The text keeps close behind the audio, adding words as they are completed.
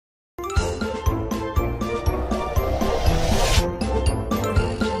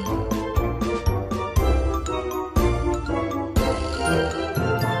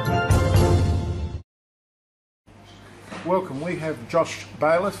welcome. We have Josh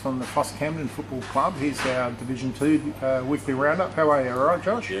Bayliss from the PHOS Camden Football Club. He's our Division 2 weekly roundup. How are you? All right,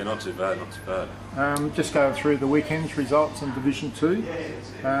 Josh? Yeah, not too bad, not too bad. Just going through the weekend's results in Division 2.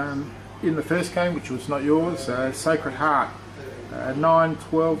 In the first game, which was not yours, Sacred Heart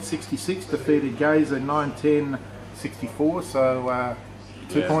 9-12-66 defeated Gazer 9-10-64. So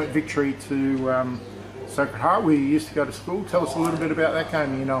 2-point victory to Sacred Heart. We used to go to school. Tell us a little bit about that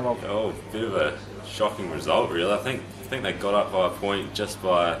game you know of. Oh, a bit of a shocking result, really. I think they got up by a point just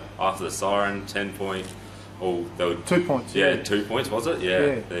by after the siren. 10 point. Oh, they were 2 points. Yeah, 2 points was it?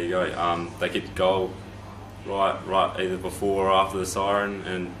 Yeah. There you go. They kicked a goal right either before or after the siren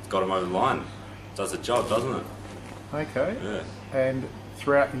and got them over the line. Does the job, doesn't it? Okay. Yeah. And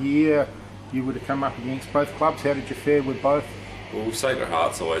throughout the year, you would have come up against both clubs. How did you fare with both? Well, Sacred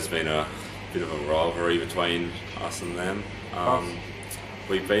Heart's always been a bit of a rivalry between us and them.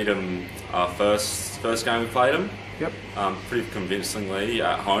 We beat them our first game we played them. Yep. Pretty convincingly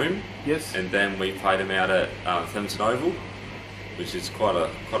at home. Yes. And then we played them out at Camden Oval, which is quite a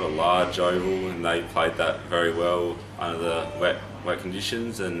large oval, and they played that very well under the wet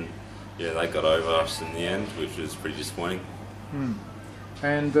conditions, and yeah, they got over us in the end, which was pretty disappointing.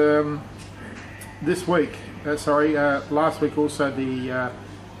 And this week, last week also the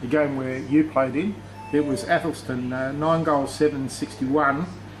game where you played in, it was Athelston 9-7-61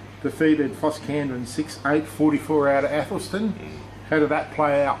 defeated PHOS Camden 6-8-44 out of Athelston. How did that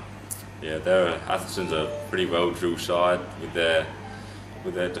play out? Yeah, Athelston's a pretty well drilled side with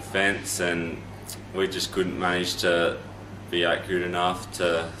their defence, and we just couldn't manage to be accurate enough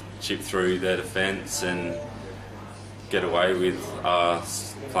to chip through their defence and get away with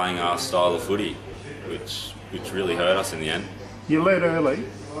playing our style of footy, which really hurt us in the end. You led early.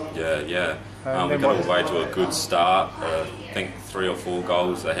 Yeah. We got away to a good start. I think 3 or 4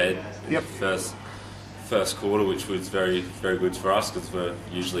 goals ahead in the first quarter, which was very good for us because we're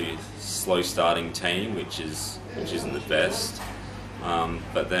usually a slow starting team, which isn't the best.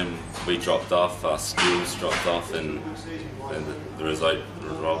 But then we dropped off, our skills dropped off, and the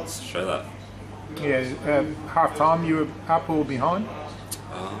results show that. Yeah, half time you were up or behind?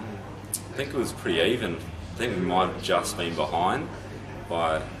 I think it was pretty even. I think we might have just been behind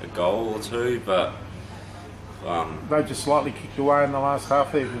by a goal or two, but they just slightly kicked away in the last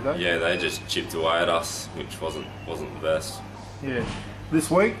half there, did they? Yeah, they just chipped away at us, which wasn't the best. Yeah. This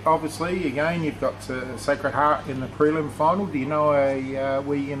week, obviously, again, you've got Sacred Heart in the prelim final. Do you know where you're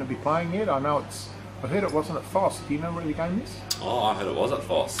going to be playing yet? I heard it wasn't at PHOS. Do you know where the game is? Oh, I heard it was at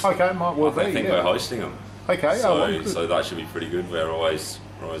PHOS. Okay, it might well be. I think we're hosting them. Okay, so that should be pretty good. We're always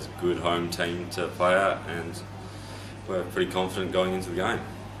a good home team to play at, and we're pretty confident going into the game.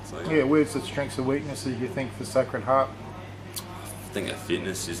 So, yeah, where's the strengths and weaknesses you think for Sacred Heart? I think our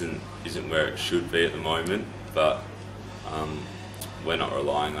fitness isn't where it should be at the moment, but we're not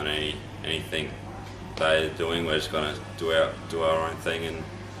relying on anything they're doing. We're just going to do our own thing, and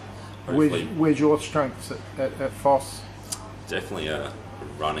hopefully. Where's your strengths at PHOS? Definitely a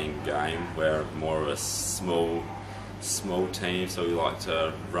running game. We're more of a small team, so we like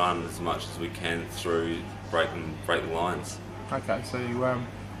to run as much as we can through break the lines. Okay, so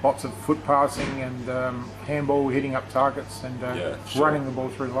lots of foot passing and handball, hitting up targets, and running the ball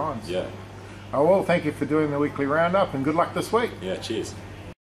through lines. Yeah. Oh, well, thank you for doing the weekly roundup, and good luck this week. Yeah, cheers.